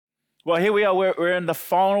Well, here we are. We're in the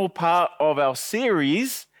final part of our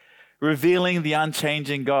series, Revealing the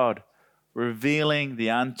Unchanging God. Revealing the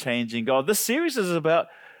Unchanging God. This series is about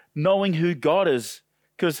knowing who God is,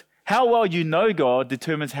 because how well you know God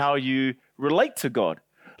determines how you relate to God.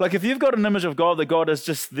 Like if you've got an image of God, that God is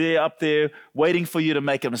just there, up there, waiting for you to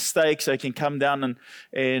make a mistake so he can come down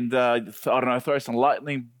and I don't know, throw some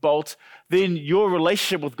lightning bolts, then your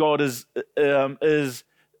relationship with God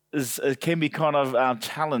can be kind of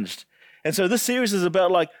challenged. And so this series is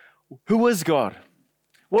about like, who is God?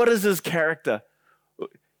 What is his character?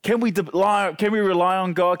 Can we rely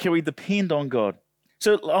on God? Can we depend on God?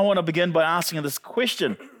 So I want to begin by asking this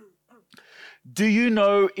question. Do you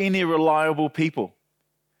know any reliable people?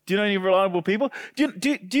 Do you know any reliable people?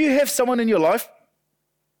 Do you have someone in your life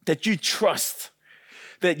that you trust,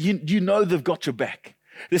 that you know they've got your back?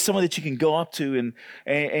 There's someone that you can go up to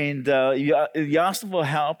and you ask them for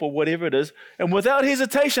help or whatever it is, and without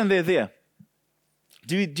hesitation, they're there.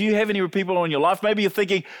 Do you have any people in your life? Maybe you're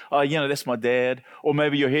thinking, oh, that's my dad. Or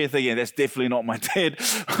maybe you're here thinking, that's definitely not my dad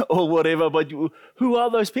or whatever. But who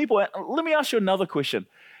are those people? And let me ask you another question.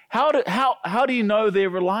 How do you know they're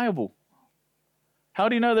reliable? How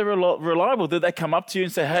do you know they're reliable? Did they come up to you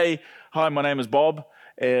and say, hey, hi, my name is Bob,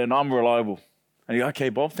 and I'm reliable? And you go, okay,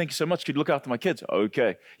 Bob, thank you so much. Could you look after my kids?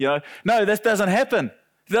 Okay. No, that doesn't happen.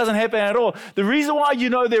 It doesn't happen at all. The reason why you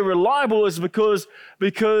know they're reliable is because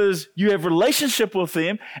you have a relationship with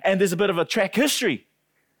them and there's a bit of a track history.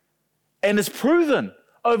 And it's proven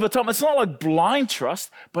over time. It's not like blind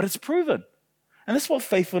trust, but it's proven. And that's what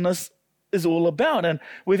faithfulness is all about. And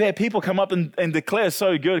we've had people come up and declare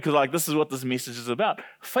so good because this is what this message is about.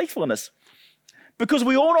 Faithfulness. Because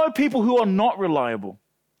we all know people who are not reliable.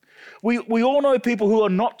 We all know people who are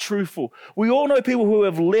not truthful. We all know people who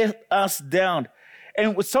have let us down.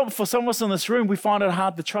 And for some of us in this room, we find it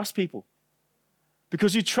hard to trust people.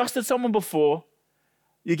 Because you trusted someone before,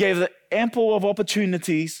 you gave them ample of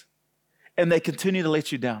opportunities, and they continue to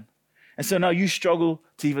let you down. And so now you struggle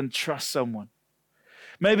to even trust someone.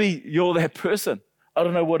 Maybe you're that person. I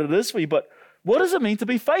don't know what it is for you, but what does it mean to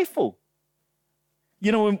be faithful?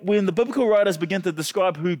 When the biblical writers begin to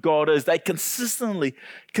describe who God is, they consistently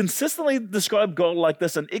describe God like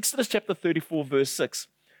this. In Exodus chapter 34, verse 6,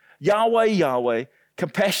 Yahweh, Yahweh,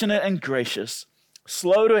 compassionate and gracious,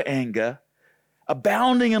 slow to anger,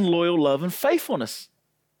 abounding in loyal love and faithfulness.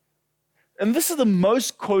 And this is the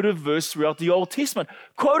most quoted verse throughout the Old Testament,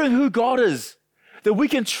 quoting who God is, that we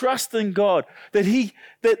can trust in God, that He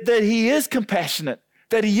is compassionate,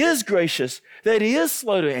 that He is gracious, that He is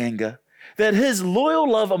slow to anger, that His loyal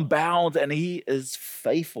love abounds, and He is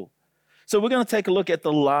faithful. So we're going to take a look at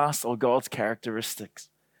the last of God's characteristics.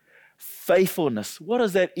 Faithfulness. What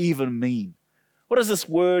does that even mean? What does this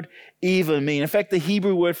word even mean? In fact, the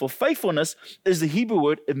Hebrew word for faithfulness is the Hebrew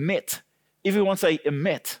word emet. Everyone say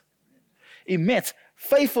emet. Emet,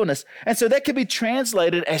 faithfulness. And so that can be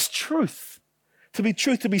translated as truth. To be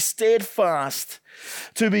truth, to be steadfast,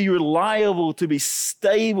 to be reliable, to be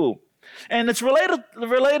stable. And it's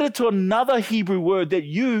related to another Hebrew word that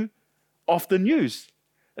you often use.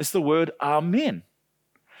 It's the word amen.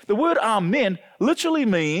 The word amen literally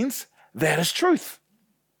means that is truth.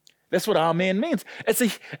 That's what amen means. It's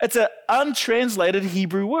an untranslated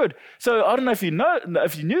Hebrew word. So I don't know if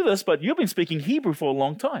you knew this, but you've been speaking Hebrew for a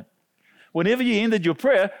long time. Whenever you ended your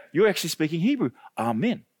prayer, you're actually speaking Hebrew.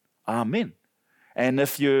 Amen. Amen. And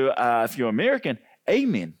if you're American,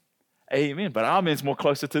 amen. Amen. But amen is more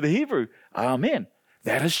closer to the Hebrew. Amen.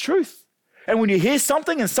 That is truth. And when you hear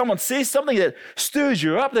something and someone says something that stirs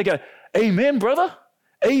you up, they go, amen, brother.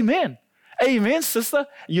 Amen. Amen, sister.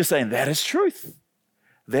 And you're saying that is truth.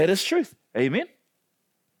 That is truth. Amen.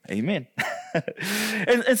 Amen.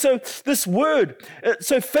 and so this word,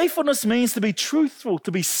 so faithfulness means to be truthful,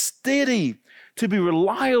 to be steady, to be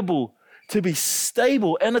reliable, to be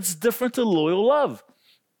stable. And it's different to loyal love.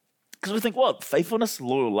 Because we think, what, faithfulness,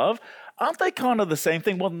 loyal love? Aren't they kind of the same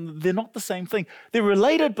thing? Well, they're not the same thing. They're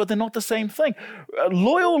related, but they're not the same thing.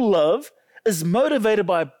 Loyal love is motivated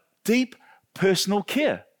by deep personal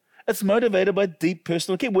care. It's motivated by deep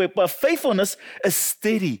personal care, where faithfulness is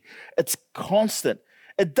steady. It's constant.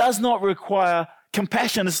 It does not require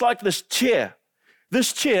compassion. It's like this chair.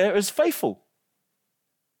 This chair is faithful.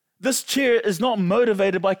 This chair is not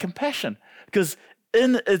motivated by compassion because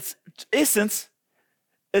in its essence,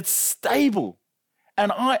 it's stable.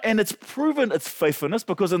 And it's proven its faithfulness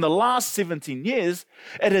because in the last 17 years,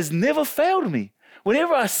 it has never failed me.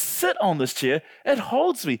 Whenever I sit on this chair, it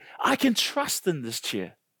holds me. I can trust in this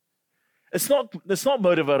chair. It's not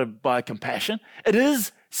motivated by compassion. It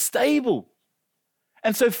is stable.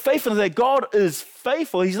 And so faithfulness, that God is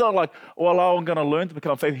faithful. He's not like, well, I'm going to learn to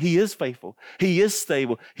become faithful. He is faithful. He is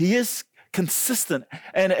stable. He is consistent.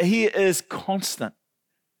 And he is constant.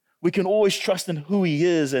 We can always trust in who he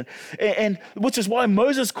is. And which is why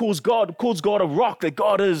Moses calls God a rock, that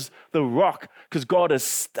God is the rock, because God is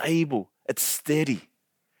stable. It's steady.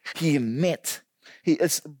 He met.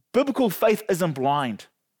 Biblical faith isn't blind.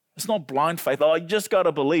 It's not blind faith. Oh, you just got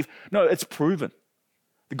to believe. No, it's proven.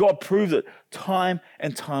 God proved it time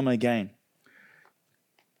and time again.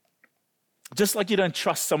 Just like you don't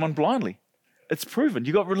trust someone blindly. It's proven.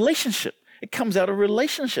 You got relationship. It comes out of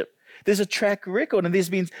relationship. There's a track record and there's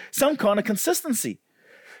been some kind of consistency.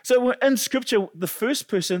 So in Scripture, the first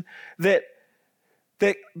person that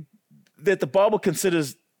the Bible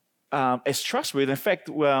considers as trustworthy, in fact,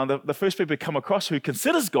 the first people we come across who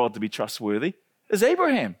considers God to be trustworthy is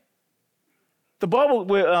Abraham. The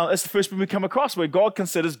Bible is the first people we come across where God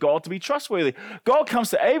considers God to be trustworthy. God comes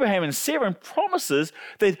to Abraham and Sarah and promises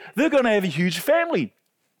that they're going to have a huge family,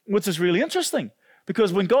 which is really interesting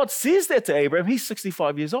because when God says that to Abraham, he's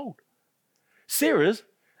 65 years old. Sarah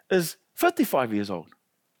is 55 years old,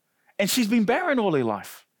 and she's been barren all her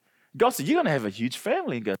life. God said, you're going to have a huge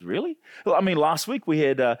family. And goes, really? Well, I mean, last week we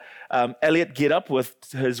had Elliot get up with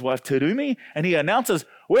his wife Terumi, and he announces,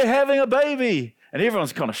 we're having a baby. And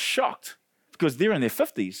everyone's kind of shocked, because they're in their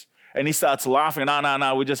 50s. And he starts laughing.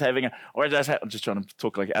 No, we're just having I'm just trying to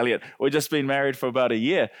talk like Elliot. We've just been married for about a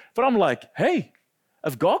year. But I'm like, hey,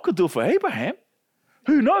 if God could do it for Abraham,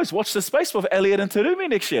 who knows? Watch the space with Elliot and Terumi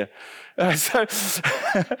next year. So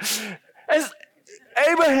as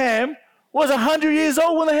Abraham was 100 years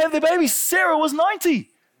old when they had their baby. Sarah was 90.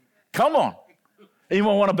 Come on.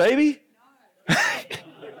 Anyone want a baby?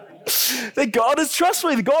 That God is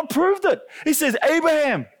trustworthy. God proved it. He says,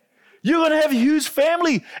 Abraham, you're going to have a huge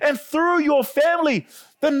family, and through your family,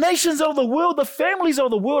 the nations of the world, the families of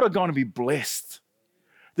the world are going to be blessed.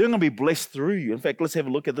 They're going to be blessed through you. In fact, let's have a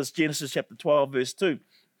look at this, Genesis chapter 12, verse 2.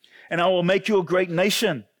 And I will make you a great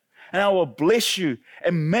nation, and I will bless you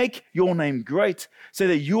and make your name great so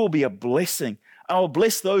that you will be a blessing. I will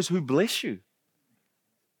bless those who bless you.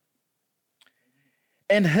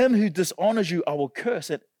 And him who dishonors you, I will curse,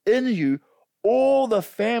 and in you all the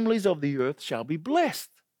families of the earth shall be blessed.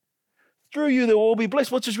 Through you, they will all be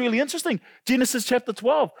blessed, which is really interesting. Genesis chapter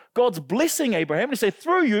 12, God's blessing Abraham. And he said,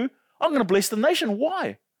 through you, I'm going to bless the nation.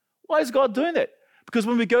 Why? Why is God doing that? Because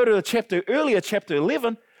when we go to a chapter earlier, chapter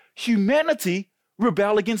 11, humanity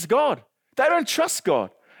rebel against God. They don't trust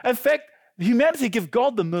God. In fact, humanity give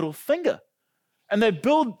God the middle finger. And they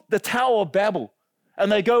build the Tower of Babel. And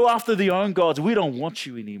they go after their own gods. We don't want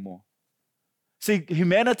you anymore. See,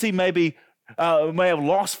 humanity may have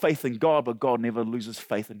lost faith in God, but God never loses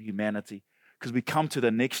faith in humanity. Because we come to the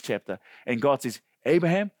next chapter, and God says,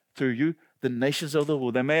 Abraham, through you, the nations of the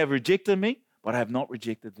world, they may have rejected me, but I have not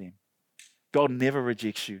rejected them. God never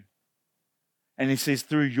rejects you. And he says,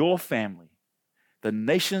 through your family, the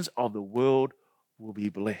nations of the world will be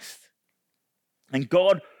blessed. And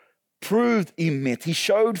God proved he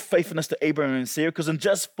showed faithfulness to Abraham and Sarah, because in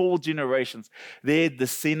just 4 generations, their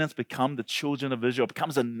descendants become the children of Israel,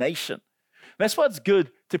 becomes a nation. That's why it's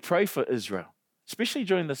good to pray for Israel, especially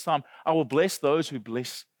during this time. I will bless those who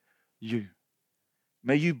bless you.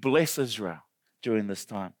 May you bless Israel during this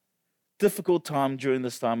time. Difficult time during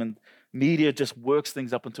this time, and media just works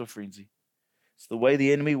things up into a frenzy. It's the way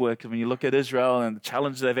the enemy works. When you look at Israel and the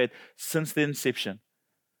challenges they've had since their inception,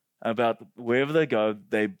 about wherever they go,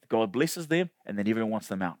 God blesses them, and then everyone wants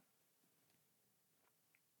them out.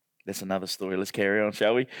 That's another story. Let's carry on,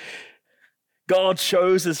 shall we? God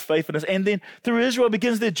shows his faithfulness. And then through Israel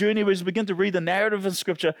begins their journey, where we begin to read the narrative in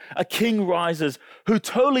Scripture. A king rises who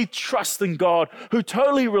totally trusts in God, who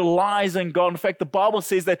totally relies on God. In fact, the Bible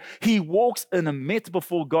says that he walks in a met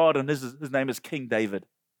before God, and his name is King David.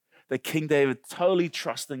 That King David totally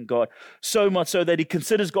trusts in God, so much so that he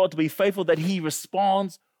considers God to be faithful, that he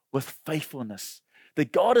responds with faithfulness.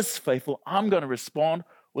 That God is faithful, I'm going to respond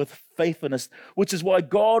with faithfulness, which is why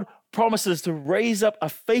God promises to raise up a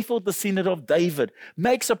faithful descendant of David,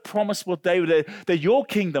 makes a promise with David that your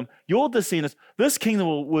kingdom, your descendants, this kingdom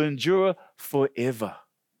will endure forever.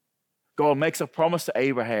 God makes a promise to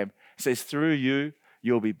Abraham, says through you,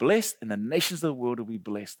 you'll be blessed and the nations of the world will be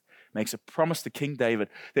blessed. Makes a promise to King David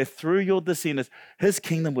that through your descendants, his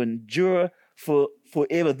kingdom will endure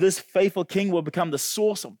forever. This faithful king will become the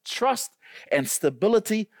source of trust and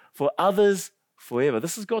stability for others forever.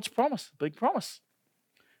 This is God's promise, big promise.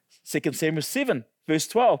 2 Samuel 7, verse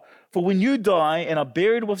 12. For when you die and are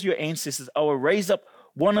buried with your ancestors, I will raise up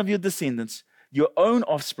one of your descendants, your own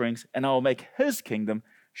offsprings, and I will make his kingdom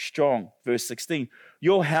strong. Verse 16.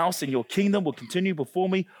 Your house and your kingdom will continue before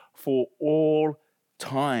me for all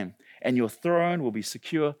time, and your throne will be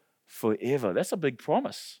secure forever. That's a big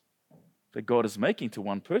promise that God is making to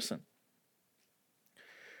one person.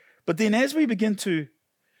 But then as we begin to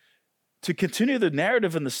continue the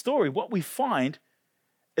narrative in the story, what we find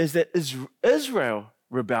is that Israel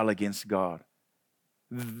rebel against God.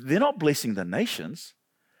 They're not blessing the nations.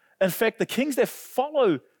 In fact, the kings that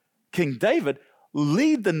follow King David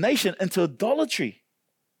lead the nation into idolatry.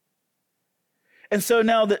 And so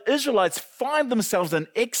now the Israelites find themselves in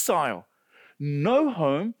exile, no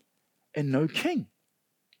home and no king.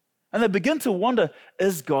 And they begin to wonder,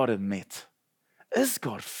 is God a met? Is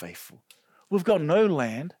God faithful? We've got no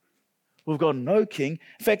land. We've got no king.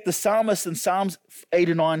 In fact, the psalmist in Psalms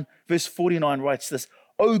 89, verse 49 writes this,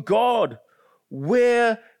 "O God,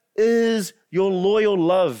 where is your loyal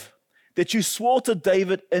love that you swore to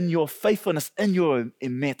David in your faithfulness, in your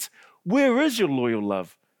emet? Where is your loyal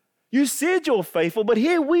love? You said you're faithful, but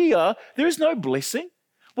here we are. There is no blessing.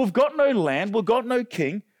 We've got no land. We've got no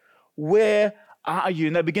king. Where are you?"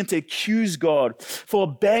 And they begin to accuse God for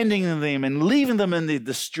abandoning them and leaving them in their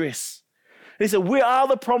distress. They said, "Where are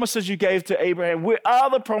the promises you gave to Abraham? Where are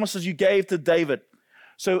the promises you gave to David?"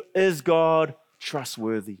 So is God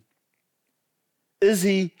trustworthy? Is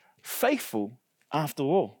he faithful after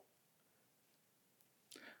all?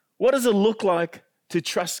 What does it look like to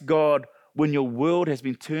trust God when your world has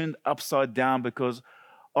been turned upside down because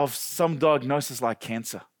of some diagnosis like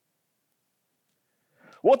cancer?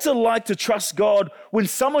 What's it like to trust God when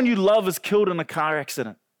someone you love is killed in a car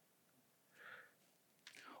accident?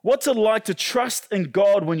 What's it like to trust in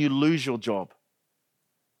God when you lose your job?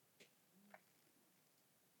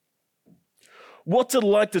 What's it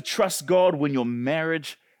like to trust God when your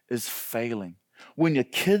marriage is failing, when your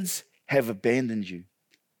kids have abandoned you?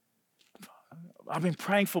 I've been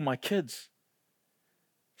praying for my kids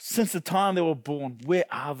since the time they were born. Where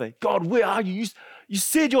are they? God, where are you? You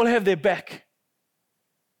said you'll have their back.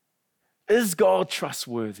 Is God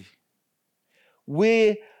trustworthy?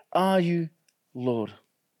 Where are you, Lord?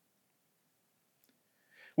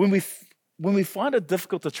 When we find it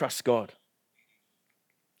difficult to trust God,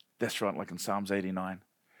 that's right, like in Psalms 89.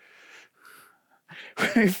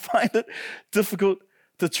 When we find it difficult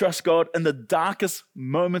to trust God in the darkest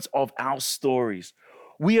moments of our stories,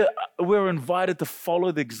 we're invited to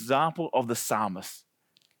follow the example of the psalmist.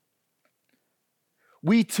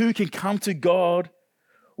 We too can come to God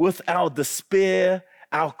with our despair,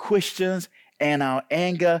 our questions, and our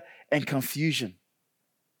anger and confusion.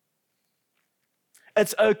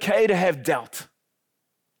 It's okay to have doubt.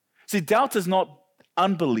 See, doubt is not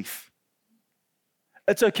unbelief.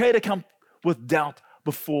 It's okay to come with doubt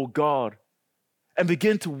before God and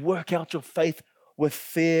begin to work out your faith with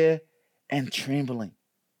fear and trembling.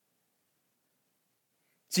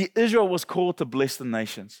 See, Israel was called to bless the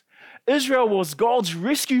nations. Israel was God's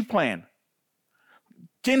rescue plan.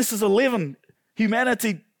 Genesis 11,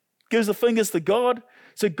 humanity gives the fingers to God.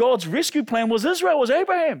 So God's rescue plan was Israel, was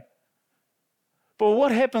Abraham. But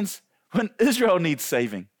what happens when Israel needs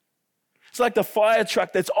saving? It's like the fire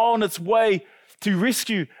truck that's on its way to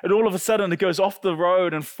rescue, and all of a sudden it goes off the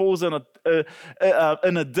road and falls in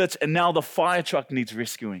a ditch, and now the fire truck needs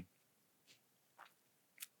rescuing.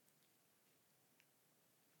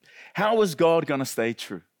 How is God going to stay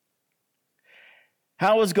true?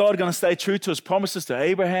 How is God going to stay true to his promises to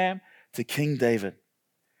Abraham, to King David?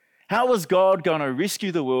 How is God going to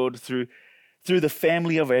rescue the world through the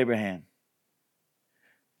family of Abraham?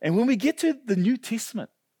 And when we get to the New Testament,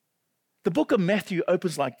 the book of Matthew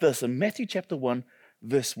opens like this, in Matthew chapter 1,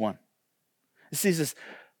 verse 1. It says this,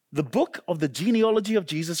 the book of the genealogy of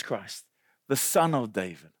Jesus Christ, the son of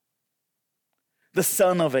David, the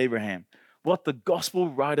son of Abraham. What the gospel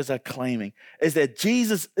writers are claiming is that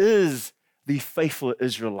Jesus is the faithful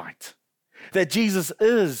Israelite, that Jesus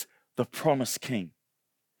is the promised king,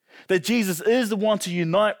 that Jesus is the one to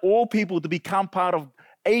unite all people to become part of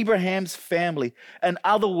Abraham's family. In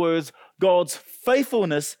other words, God's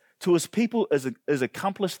faithfulness to his people is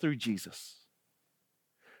accomplished through Jesus.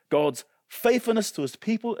 God's faithfulness to his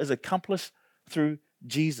people is accomplished through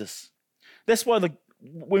Jesus. That's why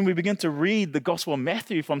when we begin to read the Gospel of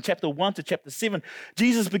Matthew from chapter 1 to chapter 7,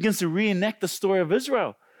 Jesus begins to reenact the story of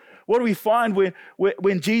Israel. What do we find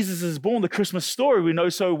when Jesus is born, the Christmas story we know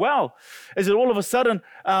so well, is that all of a sudden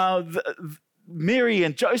Mary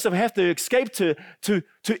and Joseph have to escape to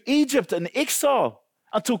Egypt in exile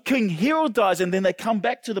until King Herod dies, and then they come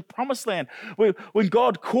back to the promised land. When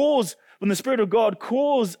the Spirit of God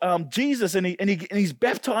calls Jesus and he's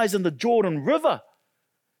baptized in the Jordan River,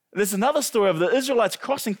 There's another story of the Israelites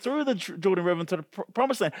crossing through the Jordan River into the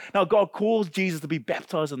promised land. Now, God calls Jesus to be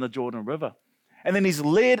baptized in the Jordan River. And then he's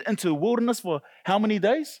led into the wilderness for how many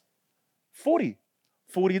days? 40.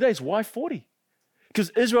 40 days. Why 40? Because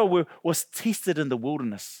Israel was tested in the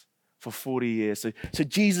wilderness for 40 years. So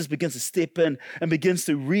Jesus begins to step in and begins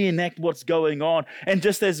to reenact what's going on. And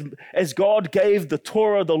just as God gave the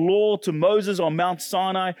Torah, the law, to Moses on Mount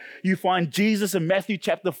Sinai, you find Jesus in Matthew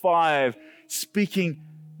chapter 5 speaking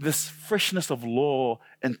this freshness of law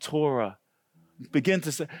and Torah. Begin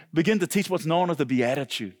to teach what's known as the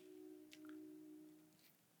Beatitude.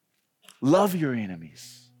 Love your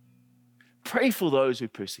enemies. Pray for those who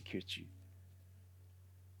persecute you.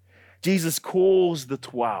 Jesus calls the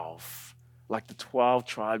 12, like the 12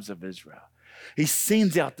 tribes of Israel. He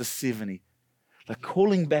sends out the 70, like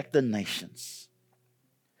calling back the nations.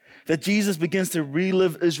 That Jesus begins to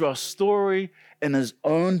relive Israel's story in his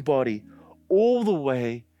own body all the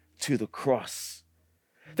way to the cross.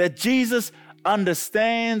 That Jesus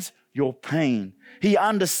understands your pain. He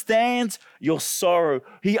understands your sorrow.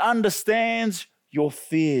 He understands your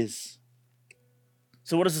fears.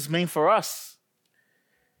 So what does this mean for us?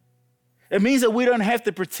 It means that we don't have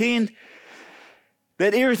to pretend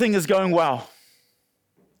that everything is going well.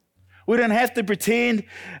 We don't have to pretend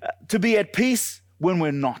to be at peace when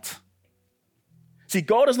we're not. See,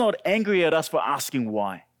 God is not angry at us for asking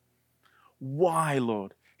why. Why,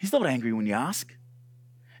 Lord? He's not angry when you ask.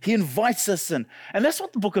 He invites us in. And that's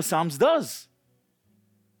what the book of Psalms does.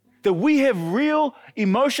 That we have real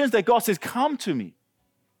emotions that God says, come to me.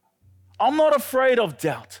 I'm not afraid of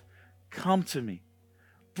doubt. Come to me.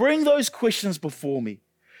 Bring those questions before me.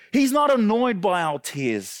 He's not annoyed by our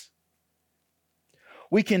tears.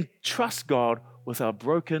 We can trust God with our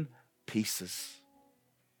broken pieces.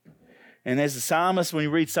 And as the psalmist, when we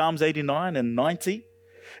read Psalms 89 and 90,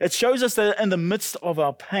 it shows us that in the midst of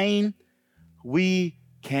our pain, we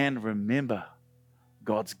can remember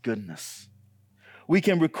God's goodness. We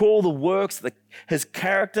can recall the works, his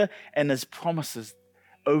character, and his promises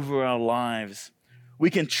over our lives. We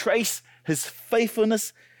can trace his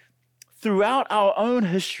faithfulness throughout our own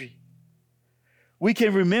history. We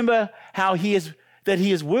can remember that he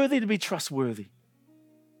is worthy to be trustworthy,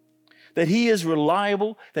 that he is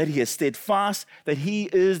reliable, that he is steadfast, that he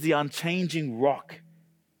is the unchanging rock.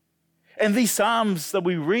 And these Psalms that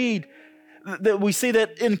we read, that we see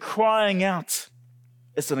that in crying out,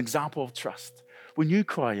 it's an example of trust. When you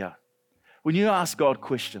cry out, when you ask God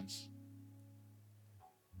questions,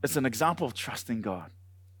 it's an example of trusting God.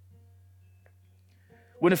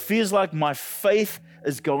 When it feels like my faith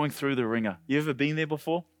is going through the ringer. You ever been there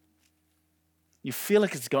before? You feel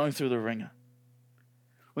like it's going through the ringer.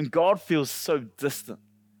 When God feels so distant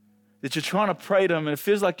that you're trying to pray to him and it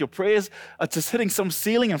feels like your prayers are just hitting some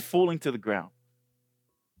ceiling and falling to the ground.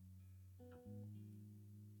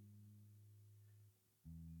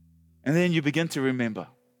 And then you begin to remember,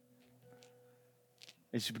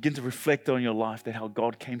 as you begin to reflect on your life, that how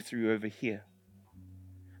God came through over here.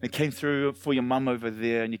 It came through for your mum over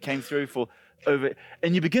there, and you came through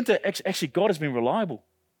and you begin to, actually, God has been reliable.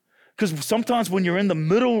 Because sometimes when you're in the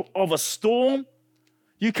middle of a storm,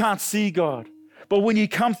 you can't see God. But when you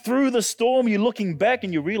come through the storm, you're looking back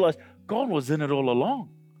and you realize God was in it all along.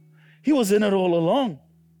 He was in it all along.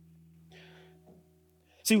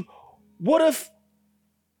 See, what if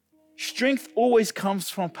strength always comes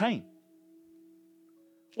from pain?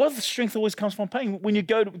 What if strength always comes from pain? When you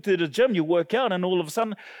go to the gym, you work out, and all of a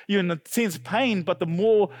sudden you're in a sense of pain, but the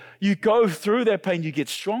more you go through that pain, you get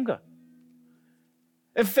stronger.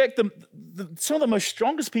 In fact, some of the most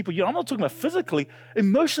strongest people, I'm not talking about physically,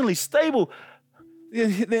 emotionally stable,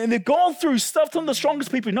 they've gone through stuff. Some of the strongest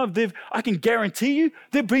people, I can guarantee you,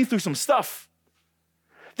 they've been through some stuff.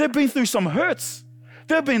 They've been through some hurts.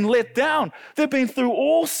 They've been let down. They've been through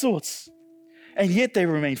all sorts. And yet they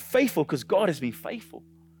remain faithful because God has been faithful.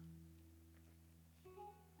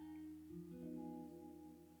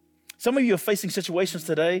 Some of you are facing situations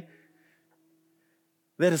today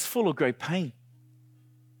that is full of great pain.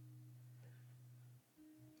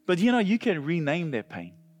 But you can rename that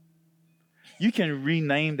pain. You can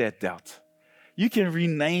rename that doubt. You can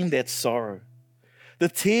rename that sorrow. The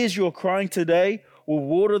tears you're crying today will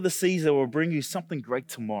water the seas that will bring you something great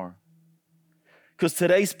tomorrow. Because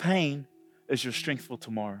today's pain is your strength for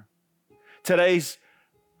tomorrow. Today's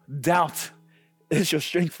doubt is your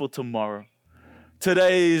strength for tomorrow.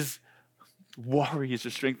 Today's worry is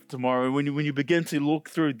your strength for tomorrow. When you begin to look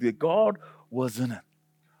through, God was in it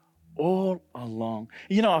all along.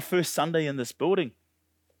 Our first Sunday in this building,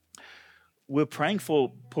 we're praying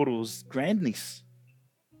for Poro's grandniece.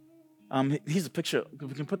 Here's a picture.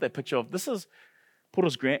 We can put that picture of. This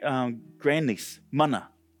Poro's grandniece, Mana.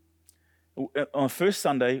 On first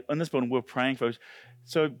Sunday, in this morning, we were praying for her.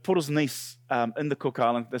 So Poro's niece in the Cook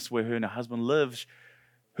Island, that's where her and her husband live,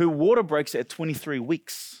 her water breaks at 23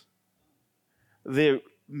 weeks. They're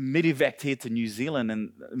medevaced here to New Zealand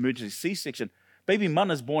in emergency C-section. Baby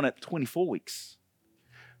Mana's born at 24 weeks.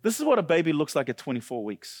 This is what a baby looks like at 24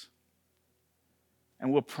 weeks.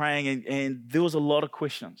 And we're praying, and there was a lot of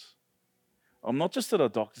questions. Not just to the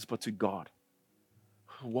doctors, but to God.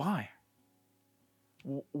 Why?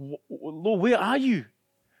 Lord, where are you?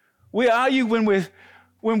 Where are you when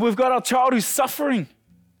we've got our child who's suffering?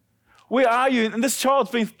 Where are you? And this child's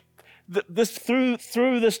been this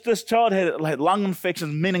child had lung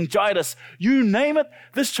infections, meningitis, you name it.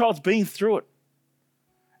 This child's been through it,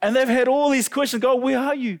 and they've had all these questions. God, where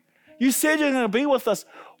are you? You said you're going to be with us,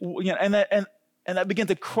 and they began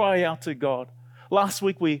to cry out to God. Last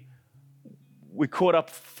week we caught up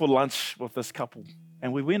for lunch with this couple,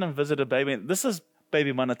 and we went and visited baby. This is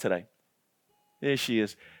baby Mana today. There she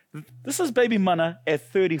is. This is baby Mana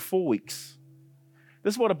at 34 weeks.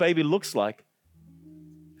 This is what a baby looks like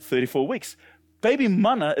 34 weeks. Baby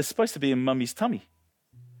Mana is supposed to be in mummy's tummy.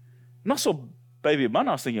 And I saw baby Mana,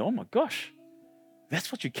 I was thinking, oh my gosh,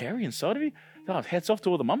 that's what you carry inside of you? Oh, hats off to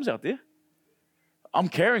all the mums out there. I'm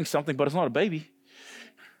carrying something, but it's not a baby.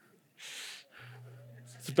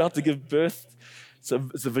 It's about to give birth. It's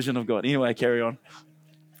a vision of God. Anyway, carry on.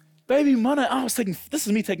 Baby Mana, this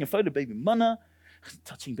is me taking a photo of baby Mana,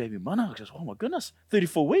 touching baby Mana. I just, oh my goodness,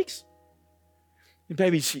 34 weeks. And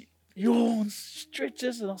baby, she yawns,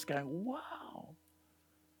 stretches, and I was going, wow.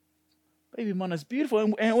 Baby Mana's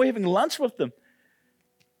beautiful. And we're having lunch with them.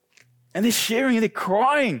 And they're sharing and they're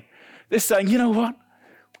crying. They're saying, you know what?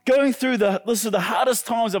 Going through this is the hardest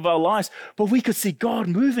times of our lives, but we could see God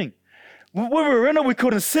moving. When we were in it, we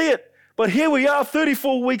couldn't see it. But here we are,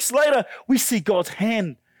 34 weeks later, we see God's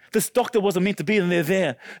hand. This doctor wasn't meant to be, and they're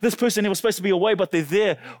there. This person was supposed to be away, but they're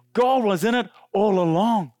there. God was in it all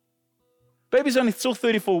along. Baby's only still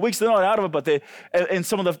 34 weeks. They're not out of it, but and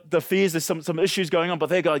some of the fears, there's some issues going on, but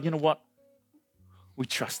they go, you know what? We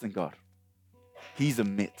trust in God. He's a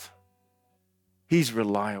met. He's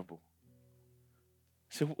reliable.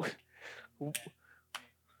 So,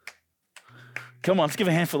 come on, let's give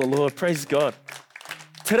a hand for the Lord. Praise God.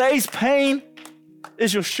 Today's pain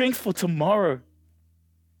is your strength for tomorrow.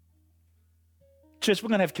 Church, we're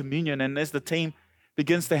going to have communion, and as the team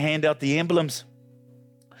begins to hand out the emblems,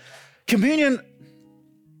 communion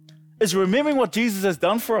is remembering what Jesus has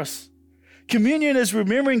done for us. Communion is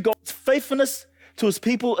remembering God's faithfulness to his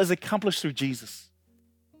people as accomplished through Jesus.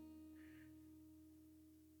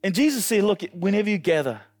 And Jesus said, look, whenever you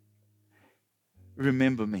gather,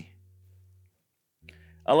 remember me.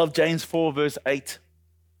 I love James 4 verse 8. It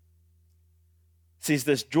says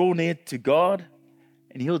this, draw near to God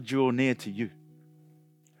and he'll draw near to you.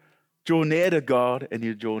 Draw near to God and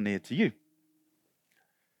he'll draw near to you.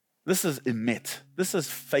 This is emet. This is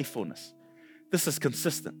faithfulness. This is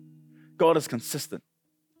consistent. God is consistent.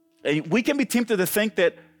 And we can be tempted to think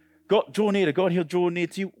that God, draw near to God, he'll draw near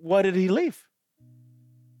to you. Why did he leave?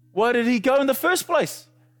 Why did he go in the first place?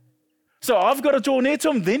 So I've got to draw near to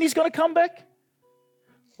him, then he's going to come back?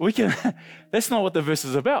 That's not what the verse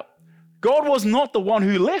is about. God was not the one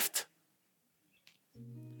who left.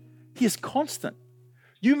 He is constant.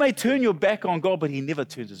 You may turn your back on God, but he never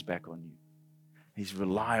turns his back on you. He's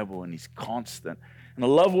reliable and he's constant. And I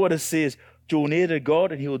love what it says, draw near to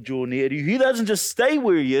God and he will draw near to you. He doesn't just stay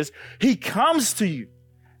where he is, he comes to you.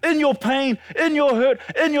 In your pain, in your hurt,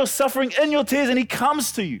 in your suffering, in your tears, and he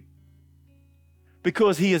comes to you.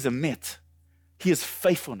 Because he is emet. He is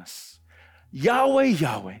faithfulness. Yahweh,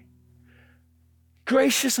 Yahweh.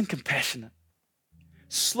 Gracious and compassionate.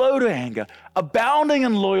 Slow to anger. Abounding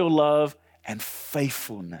in loyal love and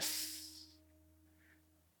faithfulness.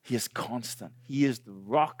 He is constant. He is the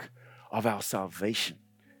rock of our salvation.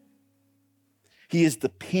 He is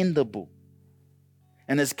dependable.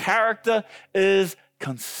 And his character is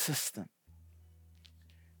consistent.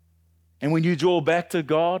 And when you draw back to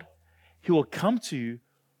God, he will come to you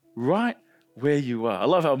right where you are. I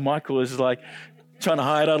love how Michael is like trying to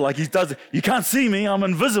hide out, like he does. You can't see me, I'm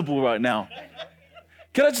invisible right now.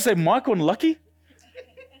 Can I just say, Michael and Lucky?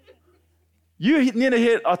 You need to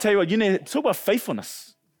hear, I'll tell you what, you need to talk about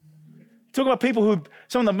faithfulness. Talk about people who,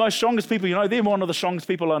 some of the most strongest people you know, they're one of the strongest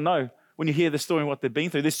people I know when you hear the story and what they've been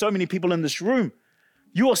through. There's so many people in this room.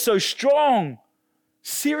 You are so strong.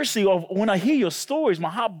 Seriously, when I hear your stories, my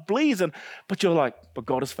heart bleeds, but you're like, but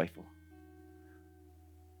God is faithful.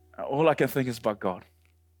 All I can think is, but God.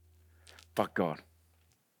 But God.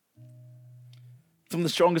 Some of the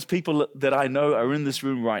strongest people that I know are in this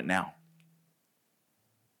room right now.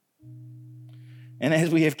 And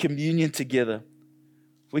as we have communion together,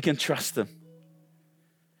 we can trust him.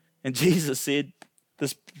 And Jesus said,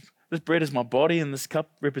 this bread is my body and this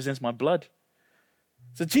cup represents my blood.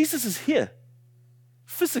 So Jesus is here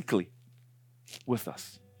physically with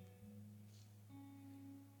us.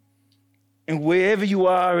 And wherever you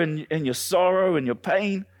are in your sorrow, in your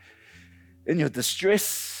pain, in your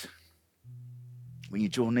distress, when you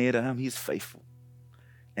draw near to him, he is faithful.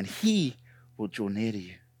 And he will draw near to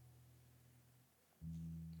you.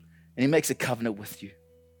 And he makes a covenant with you.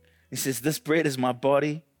 He says, this bread is my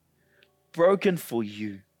body, broken for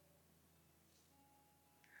you.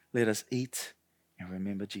 Let us eat and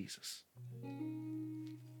remember Jesus.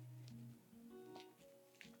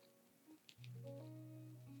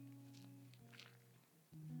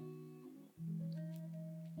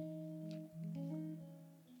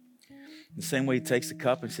 The same way he takes the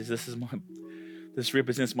cup and says, this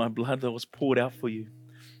represents my blood that was poured out for you.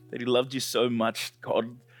 That he loved you so much.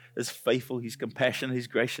 God is faithful, he's compassionate, he's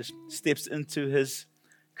gracious, steps into his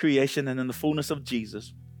creation, and in the fullness of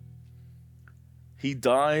Jesus, he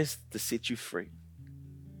dies to set you free.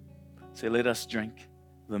 So let us drink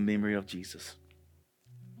the memory of Jesus.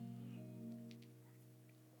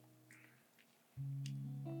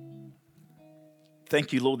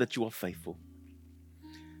 Thank you, Lord, that you are faithful.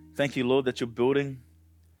 Thank you, Lord, that you're building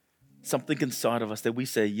something inside of us that we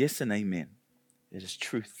say yes and amen. It is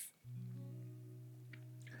truth.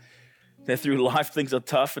 That through life things are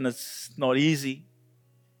tough and it's not easy.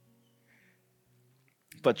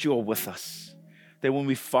 But you are with us. That when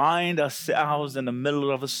we find ourselves in the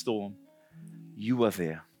middle of a storm, you are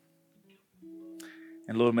there.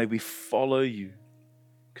 And Lord, may we follow you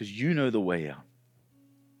because you know the way out.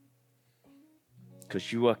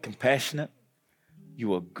 Because you are compassionate,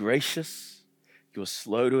 you are gracious, you are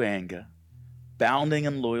slow to anger, abounding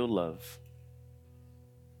in loyal love,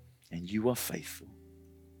 and you are faithful.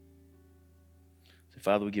 So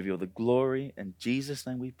Father, we give you all the glory. In Jesus'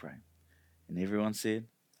 name we pray. And everyone said,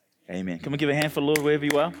 amen. Come and give a hand for the Lord wherever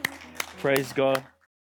you are. Praise God.